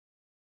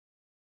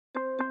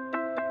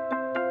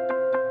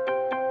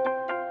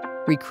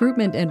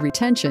recruitment and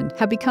retention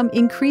have become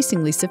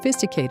increasingly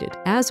sophisticated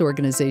as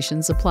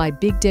organizations apply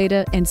big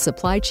data and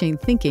supply chain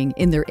thinking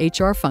in their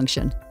HR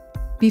function.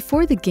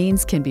 Before the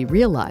gains can be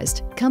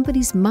realized,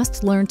 companies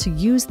must learn to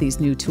use these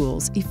new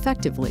tools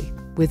effectively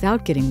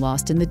without getting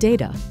lost in the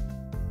data.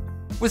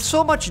 With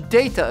so much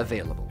data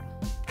available,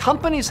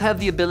 companies have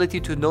the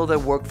ability to know their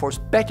workforce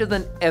better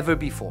than ever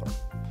before.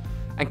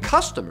 And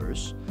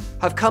customers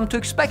have come to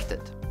expect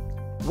it.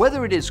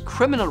 Whether it is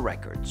criminal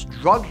records,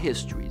 drug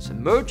histories,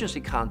 emergency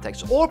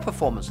contacts, or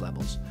performance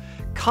levels,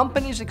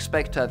 companies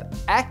expect to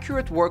have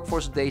accurate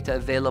workforce data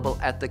available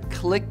at the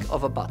click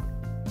of a button.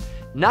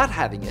 Not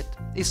having it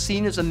is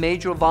seen as a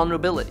major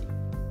vulnerability.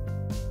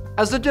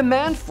 As the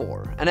demand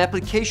for and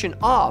application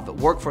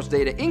of workforce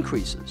data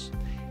increases,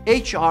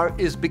 HR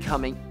is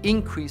becoming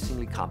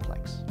increasingly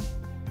complex.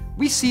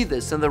 We see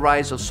this in the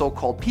rise of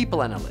so-called people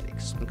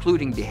analytics,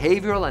 including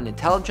behavioral and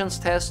intelligence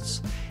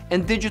tests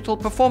and digital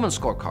performance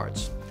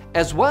scorecards,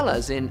 as well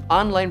as in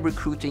online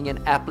recruiting and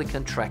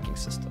applicant tracking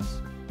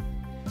systems.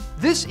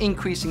 This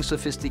increasing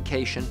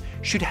sophistication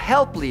should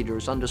help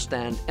leaders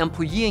understand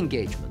employee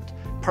engagement,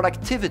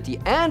 productivity,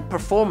 and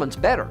performance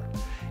better,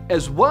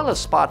 as well as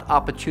spot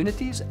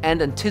opportunities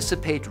and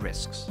anticipate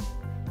risks.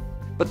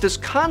 But this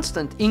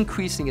constant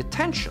increasing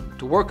attention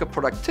to worker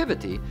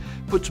productivity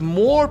puts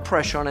more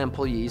pressure on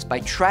employees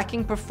by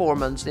tracking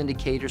performance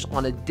indicators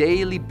on a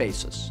daily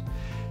basis,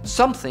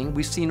 something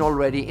we've seen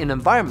already in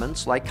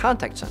environments like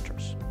contact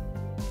centers.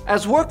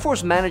 As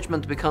workforce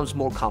management becomes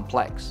more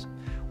complex,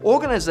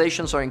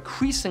 organizations are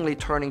increasingly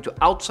turning to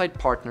outside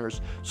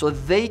partners so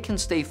they can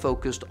stay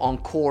focused on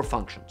core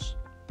functions.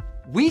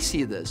 We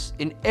see this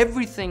in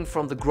everything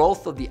from the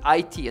growth of the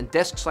IT and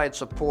desk-side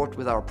support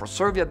with our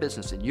Proservia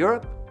business in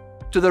Europe,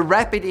 to the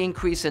rapid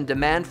increase in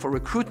demand for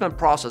recruitment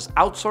process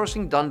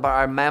outsourcing done by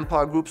our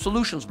ManpowerGroup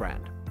Solutions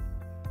brand.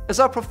 As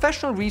our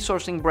professional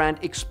resourcing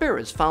brand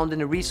Experis found in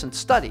a recent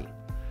study,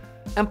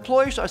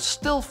 employers are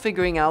still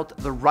figuring out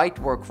the right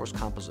workforce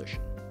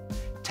composition: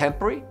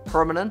 temporary,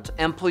 permanent,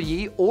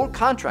 employee, or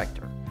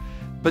contractor.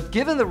 But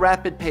given the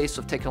rapid pace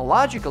of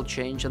technological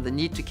change and the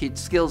need to keep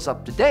skills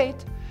up to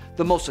date,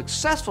 the most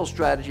successful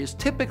strategies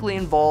typically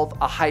involve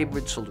a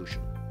hybrid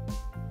solution.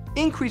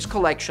 Increased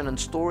collection and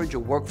storage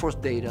of workforce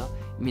data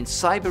means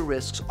cyber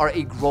risks are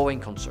a growing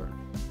concern.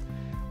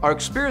 Our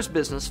Experis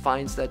business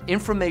finds that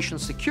information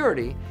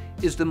security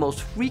is the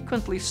most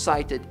frequently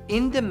cited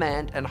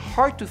in-demand and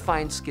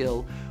hard-to-find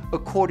skill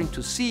according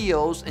to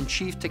CEOs and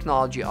chief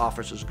technology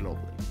officers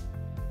globally.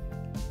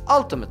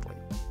 Ultimately,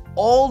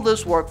 all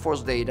this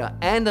workforce data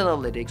and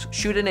analytics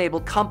should enable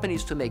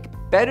companies to make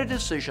better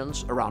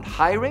decisions around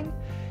hiring,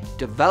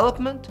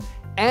 development,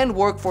 and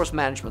workforce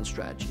management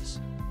strategies.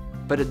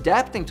 But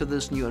adapting to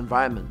this new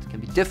environment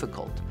can be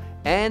difficult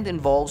and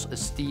involves a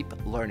steep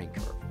learning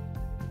curve.